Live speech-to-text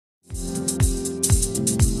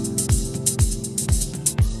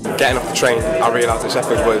getting off the train, I realised that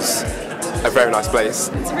Sheffield was a very nice place.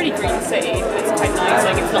 It's a really green city. It's quite nice.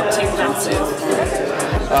 Like, it's not too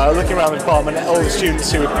passive. Looking around the department, all the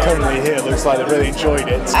students who are currently here looks like they really enjoyed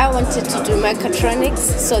it. I wanted to do mechatronics,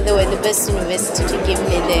 so they were the best university to give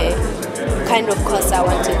me the kind of course I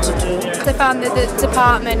wanted to do. I found that the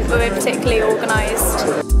department were particularly organised.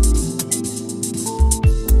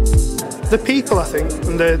 The people, I think,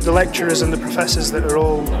 and the lecturers and the professors that are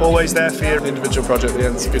always there for you. The individual project at the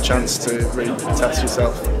end is a good chance to really test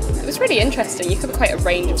yourself. It was really interesting. You covered quite a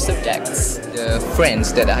range of subjects. The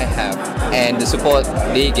friends that I have and the support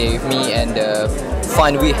they gave me and the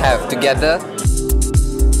fun we have together.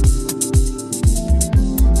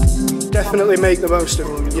 Definitely make the most of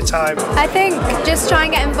your time. I think just try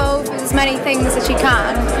and get involved with as many things as you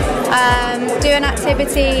can. Do an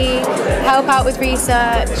activity, help out with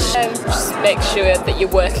research. Just make sure that you're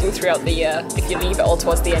working throughout the year. If you leave it all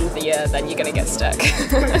towards the end of the year, then you're going to get stuck.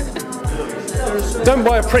 Don't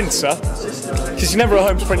buy a printer, because you're never at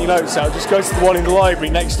home to print your notes out. Just go to the one in the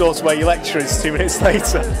library next door to where your lecturer is 2 minutes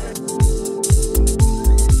later.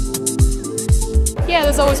 Yeah,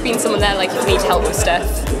 there's always been someone there, like, if you need help with stuff,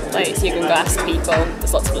 like, you can go ask people.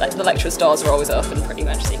 There's lots of, the lecturer's doors are always open pretty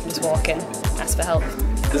much, so you can just walk in, ask for help.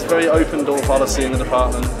 There's a very open door policy in the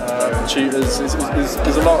department. Tutors, there's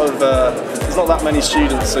a lot of, there's not that many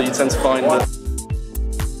students, so you tend to find that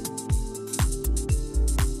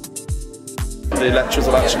the lecturers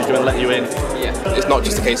will actually go and let you in. Yeah, it's not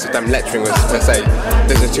just a case of them lecturing us per se.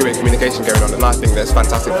 There's a two-way communication going on, and I think that's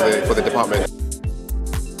fantastic for the department.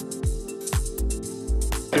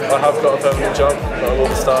 I have got a permanent job that I will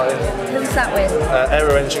be starting. Who's that with?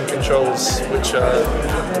 Aero engine controls, which are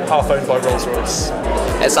half owned by Rolls-Royce.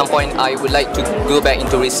 At some point I would like to go back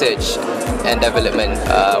into research and development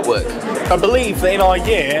work. I believe that in our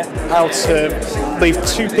year, out of, I believe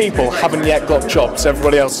 2 people haven't yet got jobs.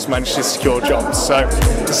 Everybody else has managed to secure jobs. So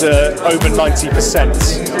there's over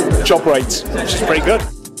 90% job rate, which is pretty good.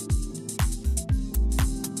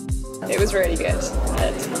 It was really good.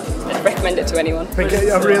 I'd recommend it to anyone.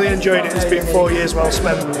 I've really enjoyed it. It's been 4 years well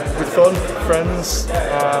spent. With fun, friends,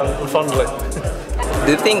 and fondly.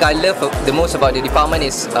 The thing I love the most about the department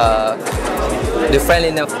is the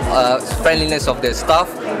friendliness of the staff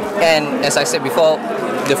and, as I said before,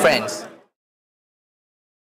 the friends.